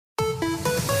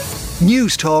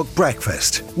News Talk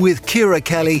Breakfast with Ciara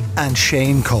Kelly and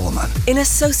Shane Coleman. In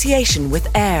association with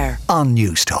AIR On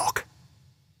News Talk.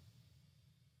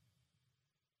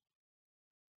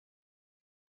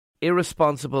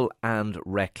 Irresponsible and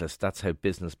reckless. That's how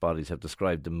business bodies have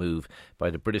described the move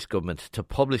by the British government to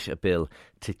publish a bill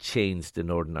to change the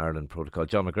Northern Ireland Protocol.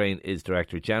 John McGrain is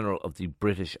Director General of the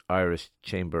British Irish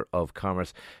Chamber of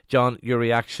Commerce. John, your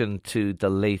reaction to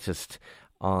the latest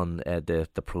on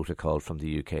the protocol from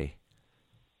the UK?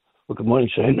 Well, good morning,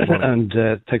 Shane, and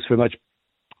thanks very much.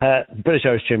 The British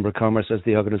Irish Chamber of Commerce is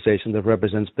the organisation that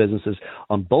represents businesses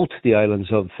on both the islands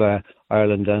of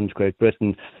Ireland and Great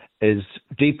Britain, is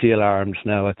deeply alarmed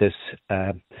now at this,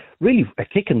 really a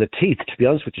kick in the teeth, to be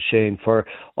honest with you, Shane, for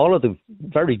all of the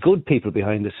very good people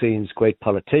behind the scenes, great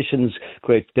politicians,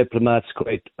 great diplomats,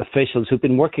 great officials who've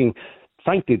been working,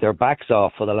 frankly, their backs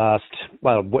off for the last,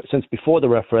 since before the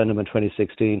referendum in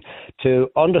 2016, to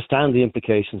understand the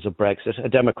implications of Brexit, a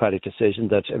democratic decision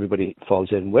that everybody falls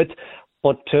in with,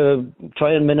 but to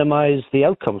try and minimise the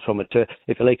outcomes from it, to,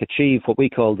 if you like, achieve what we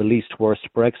call the least worst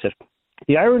Brexit.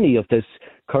 The irony of this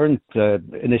current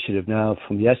initiative now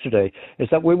from yesterday is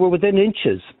that we were within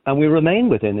inches, and we remain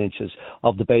within inches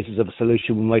of the basis of a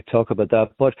solution. We might talk about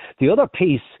that. But the other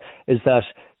piece is that,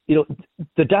 you know,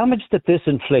 the damage that this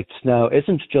inflicts now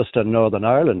isn't just on Northern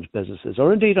Ireland businesses,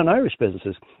 or indeed on Irish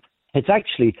businesses. It's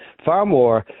actually far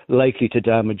more likely to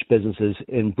damage businesses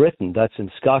in Britain. That's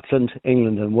in Scotland,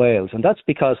 England and Wales. And that's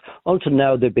because until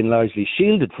now they've been largely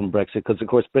shielded from Brexit because, of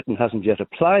course, Britain hasn't yet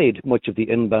applied much of the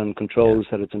inbound controls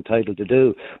that it's entitled to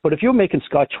do. But if you're making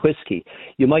Scotch whisky,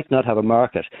 you might not have a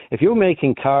market. If you're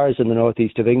making cars in the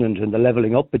northeast of England in the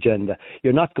levelling up agenda,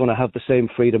 you're not going to have the same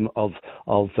freedom of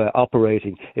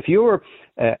operating. If you're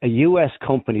a US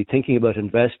company thinking about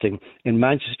investing in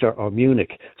Manchester or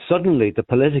Munich, suddenly the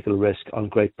political risk on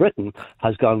Great Britain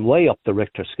has gone way up the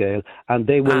Richter scale, and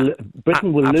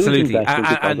Britain will lose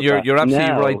investment. And you're absolutely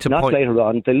now, right to not point. later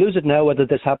on. They lose it now, whether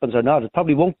this happens or not. It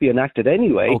probably won't be enacted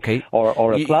anyway,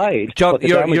 or applied. John,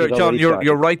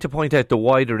 you're right to point out the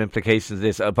wider implications of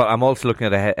this. But I'm also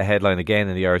looking at a headline again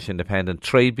in the Irish Independent: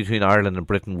 trade between Ireland and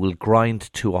Britain will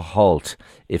grind to a halt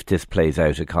if this plays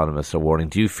out. Economists are warning.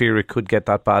 Do you fear it could get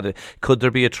that bad? Could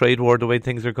there be a trade war the way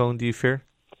things are going? Do you fear?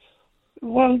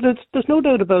 Well, there's no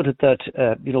doubt about it that,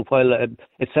 while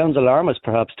it sounds alarmist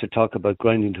perhaps to talk about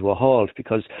grinding to a halt,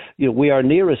 because, we are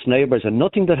nearest neighbours, and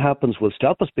nothing that happens will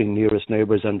stop us being nearest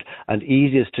neighbours and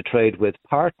easiest to trade with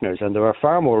partners. And there are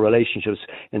far more relationships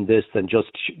in this than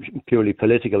just purely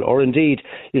political, or indeed,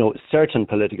 certain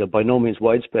political, by no means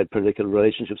widespread political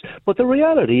relationships. But the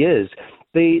reality is,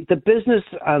 the business,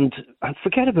 and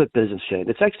forget about business, Shane,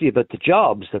 it's actually about the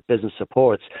jobs that business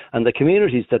supports and the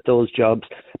communities that those jobs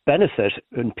benefit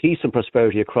in peace and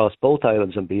prosperity across both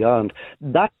islands and beyond.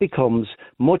 That becomes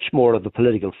much more of a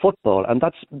political football, and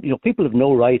that's, people have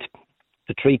no right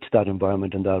to treat that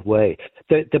environment in that way.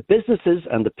 The businesses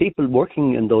and the people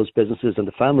working in those businesses and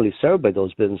the families served by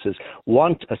those businesses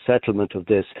want a settlement of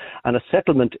this, and a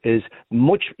settlement is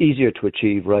much easier to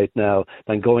achieve right now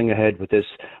than going ahead with this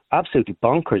absolutely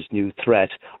bonkers new threat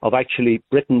of actually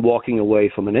Britain walking away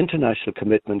from an international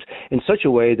commitment in such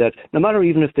a way that no matter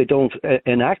even if they don't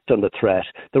enact on the threat,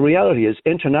 the reality is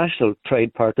international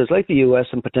trade partners like the US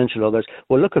and potential others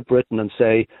will look at Britain and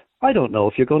say, I don't know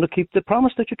if you're going to keep the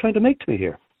promise that you're trying to make to me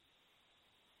here.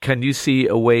 Can you see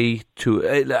a way to,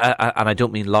 and I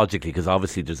don't mean logically, because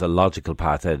obviously there's a logical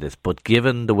path out of this, but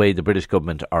given the way the British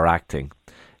government are acting,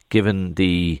 given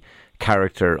the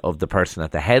character of the person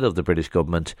at the head of the British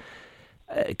government,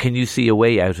 can you see a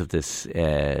way out of this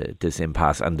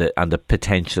impasse and the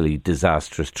potentially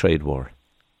disastrous trade war?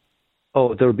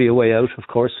 Oh, there will be a way out, of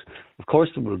course. Of course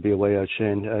there will be a way out,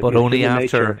 Shane. But only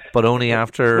after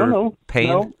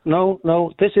pain?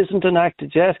 No. This isn't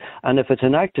enacted yet. And if it's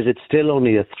enacted, it's still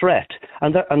only a threat.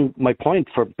 And my point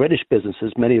for British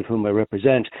businesses, many of whom I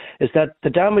represent, is that the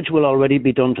damage will already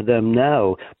be done to them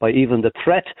now by even the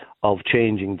threat of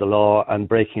changing the law and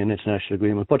breaking an international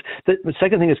agreement. But the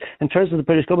second thing is, in terms of the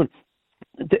British government,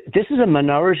 this is a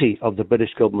minority of the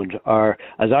British government, or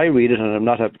as I read it, and I'm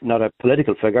not a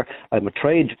political figure, I'm a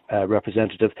trade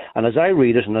representative, and as I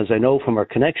read it, and as I know from our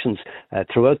connections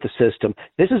throughout the system,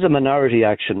 this is a minority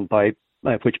action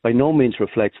which by no means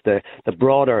reflects the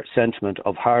broader sentiment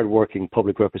of hard-working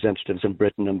public representatives in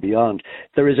Britain and beyond.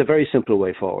 There is a very simple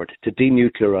way forward to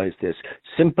denuclearise this.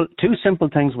 Two simple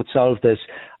things would solve this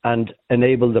and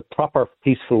enable the proper,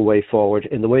 peaceful way forward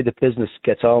in the way that business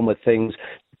gets on with things,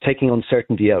 taking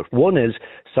uncertainty out. One is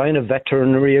sign a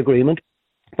veterinary agreement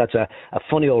That's a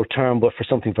funny old term, but for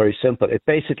something very simple. It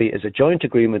basically is a joint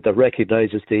agreement that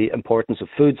recognises the importance of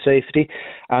food safety,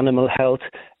 animal health,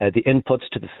 the inputs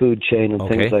to the food chain and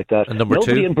things like that. And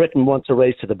Nobody in Britain wants a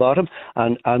race to the bottom,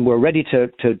 and we're ready to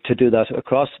do that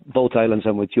across both islands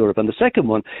and with Europe. And the second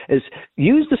one is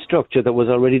use the structure that was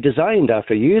already designed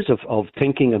after years of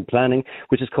thinking and planning,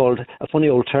 which is called a funny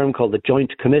old term called the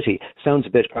Joint Committee. Sounds a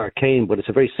bit arcane, but it's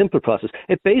a very simple process.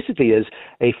 It basically is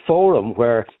a forum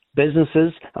where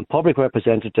businesses and public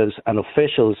representatives and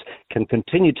officials can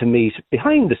continue to meet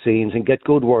behind the scenes and get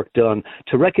good work done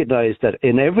to recognise that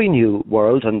in every new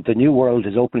world, and the new world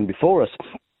is opening before us,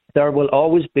 there will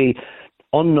always be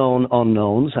unknown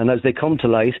unknowns, and as they come to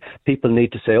light, people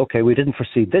need to say, okay, we didn't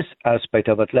foresee this aspect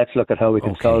of it, let's look at how we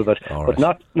can solve it, but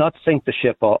not sink the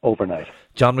ship overnight.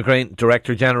 John McGrain,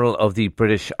 Director General of the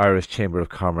British Irish Chamber of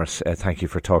Commerce, thank you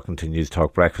for talking to News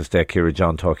Talk Breakfast. Ciara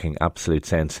John talking absolute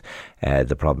sense.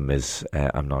 The problem is,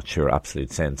 I'm not sure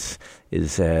absolute sense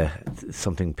is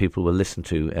something people will listen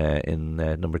to in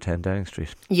number 10 Downing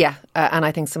Street. Yeah, and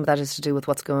I think some of that is to do with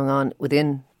what's going on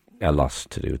within. A lot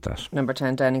to do with that. Number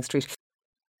 10 Downing Street.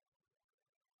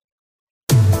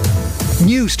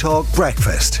 News Talk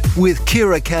Breakfast with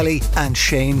Ciara Kelly and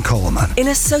Shane Coleman. In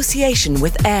association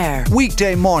with AIR.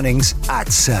 Weekday mornings at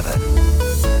 7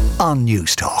 on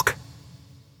News Talk.